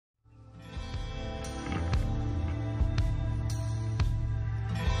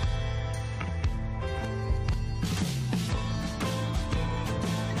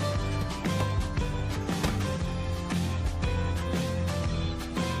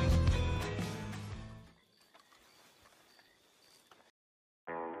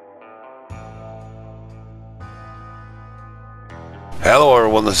Hello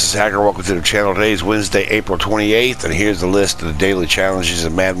everyone, this is Hacker. Welcome to the channel. Today is Wednesday, April 28th, and here's the list of the daily challenges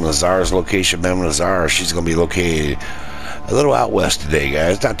of Madam Nazar's location. Madam Nazar, she's going to be located a little out west today,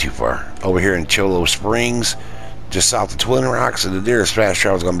 guys, not too far. Over here in Cholo Springs, just south of Twin Rocks, and the nearest fast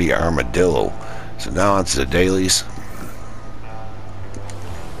travel is going to be Armadillo. So now on to the dailies.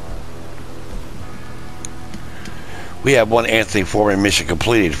 We have one Anthony Foreman mission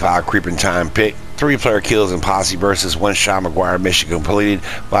completed, 5 creeping time pick, 3 player kills and posse versus 1 Sean McGuire mission completed,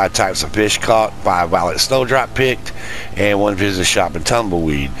 5 types of fish caught, 5 violet snowdrop picked, and 1 visit shop and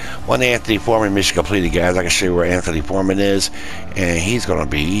tumbleweed. 1 Anthony Foreman mission completed, guys. I can show you where Anthony Foreman is, and he's going to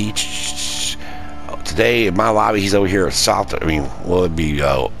be today in my lobby. He's over here at it'd be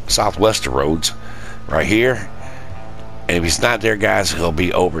southwest of Rhodes, right here. And if he's not there, guys, he'll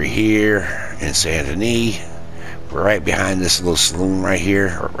be over here in Saint Denis, right behind this little saloon right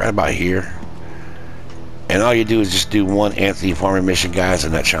here, or right about here. And all you do is just do 1 Anthony Foreman mission, guys,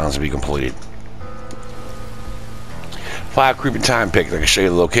 and that challenge will be completed. 5 creeping time pick. I can show you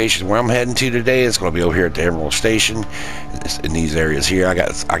the location where I'm heading to today. It's going to be over here at the Emerald Station, in these areas here. I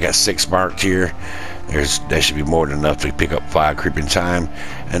got 6 marked here. That should be more than enough to pick up 5 creeping time.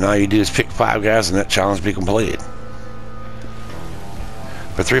 And all you do is pick 5 guys, and that challenge will be completed.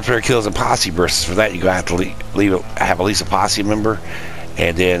 For 3 player kills and posse versus, for that you have to have at least a posse member.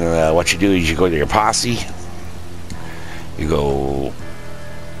 And then what you do is you go to your posse, you go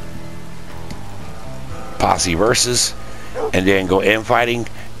posse versus, and then go infighting,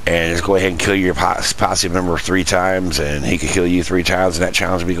 and just go ahead and kill your posse member 3 times, and he can kill you 3 times, and that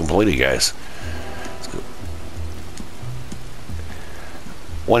challenge will be completed, guys.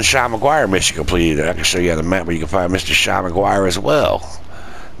 1 Sean McGuire mission completed. I can show you on the map where you can find Mr. Sean McGuire as well.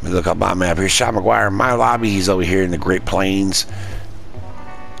 Let me look up my map here. Sean McGuire in my lobby. He's over here in the Great Plains.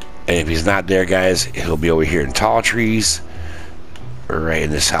 And if he's not there, guys, he'll be over here in Tall Trees, right in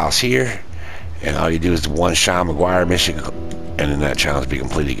this house here. And all you do is 1 Sean McGuire mission, and then that challenge will be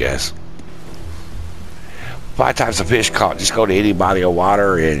completed, guys. 5 types of fish caught. Just go to any body of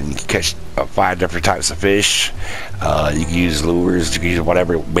water and you can catch 5 different types of fish. You can use lures, you can use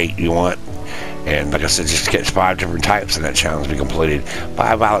whatever bait you want. And like I said, just catch 5 different types, and that challenge will be completed.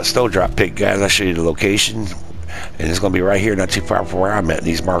 5 violet snowdrop pick, guys. I'll show you the location. And it's going to be right here, not too far from where I'm at.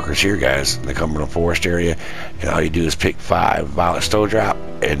 These markers here, guys, they come from the forest area. And all you do is pick 5 violet snowdrop,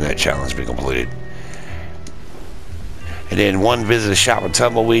 and that challenge will be completed. And then 1 visit a shop and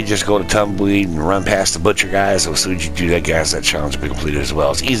tumbleweed. Just go to tumbleweed and run past the butcher, guys. So as soon as you do that, guys, that challenge will be completed as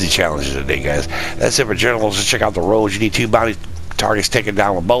well. It's easy challenges today, guys. That's it for generals. Just check out the roads. You need 2 bounty targets taken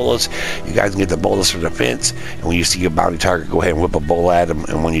down with bolas. You guys can get the bolas for the fence, and when you see your bounty target, go ahead and whip a bola at them.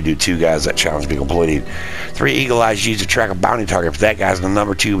 And when you do 2, guys, that challenge will be completed. 3 eagle eyes used to track a bounty target. For that, guys, the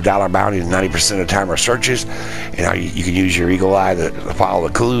number $2 bounty is 90% of the time are searches, and you can use your eagle eye to follow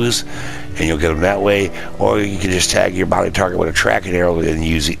the clues, and you'll get them that way. Or you can just tag your bounty target with a tracking arrow and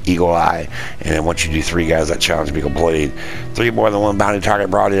use eagle eye, and then once you do 3, guys, that challenge will be completed. 3 more than 1 bounty target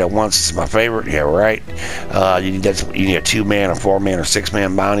brought in at once is my favorite. Yeah, right. You need a 2-man, a 4-man, or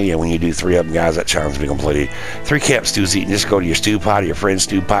 6-man bounty, and when you do 3 of them, guys, that challenge will be completed. 3 camp stews eaten. Just go to your stew pot or your friend's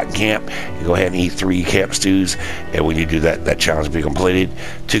stew pot in camp, and go ahead and eat 3 camp stews, and when you do that, that challenge will be completed.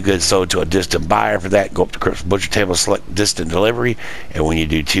 2 goods sold to a distant buyer. For that, go up to Crips Butcher Table, select distant delivery, and when you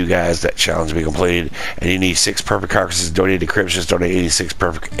do 2, guys, that challenge will be completed. And you need 6 perfect carcasses donated to Crips. Just donate 86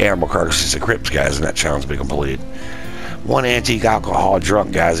 perfect animal carcasses to Crips, guys, and that challenge will be completed. 1 antique alcohol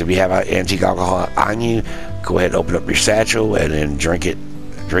drunk, guys. If you have an antique alcohol on you, go ahead and open up your satchel and then drink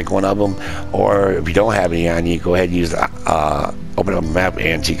 1 of them. Or if you don't have any on you, go ahead and use open up a map of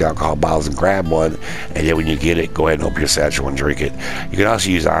antique alcohol bottles and grab 1, and then when you get it, go ahead and open your satchel and drink it. You can also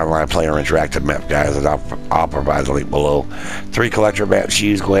use online player interactive map, guys, and I'll provide the link below. 3 collector maps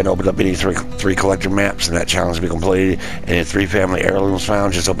used. Go ahead and open up any 3 collector maps, and that challenge will be completed. And then 3 family heirlooms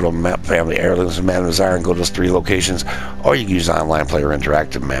found. Just open up a map, family heirlooms in Madam Nazar, and go to those 3 locations. Or you can use online player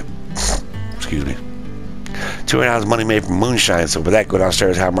interactive map. Excuse me. 2 ounces money made from moonshine. So for that, go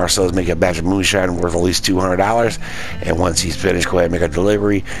downstairs, have Marcellus make a batch of moonshine worth at least $200, and once he's finished, go ahead and make a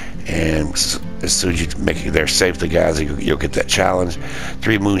delivery, and as soon as you make it there safely, guys, you'll get that challenge.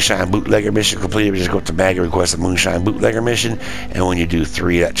 3 moonshine bootlegger mission completed. Just go up to Maggie, request a moonshine bootlegger mission, and when you do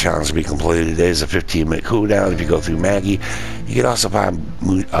 3, that challenge will be completed. Today is a 15-minute cooldown. If you go through Maggie, you can also find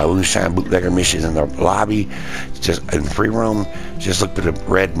moonshine bootlegger missions in the lobby, just in free roam. Just look for the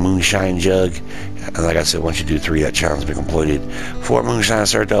red moonshine jug, and like I said, once you do 3, that challenge will be completed. 4 moonshine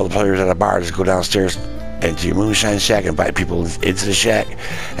served to all the players at a bar. Just go downstairs, into your moonshine shack, invite people into the shack,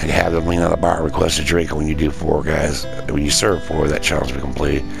 and have them lean on the bar and request a drink. And when you do 4, guys, when you serve 4, that challenge will be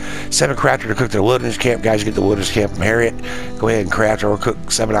completed. 7 crafter to cook their wilderness camp. Guys, you get the wilderness camp from Harriet. Go ahead and craft or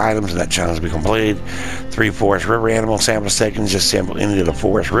cook 7 items, and that challenge will be completed. 3 forest river animal samples taken. Just sample any of the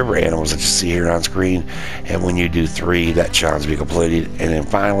forest river animals that you see here on screen, and when you do 3, that challenge will be completed. And then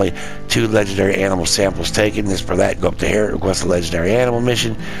finally, 2 legendary animal samples taken. This for that, go up to Harriet, request a legendary animal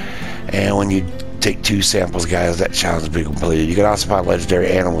mission, and when you take 2 samples, guys, that challenge will be completed. You can also find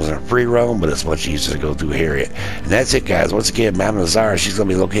legendary animals in a free roam, but it's much easier to go through Harriet. And that's it, guys. Once again, Mount Nazar, she's going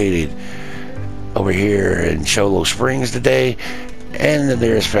to be located over here in Cholo Springs today, and the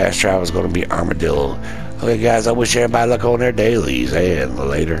nearest fast travel is going to be Armadillo. Okay, guys, I wish everybody luck on their dailies, and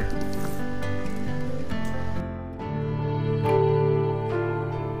later.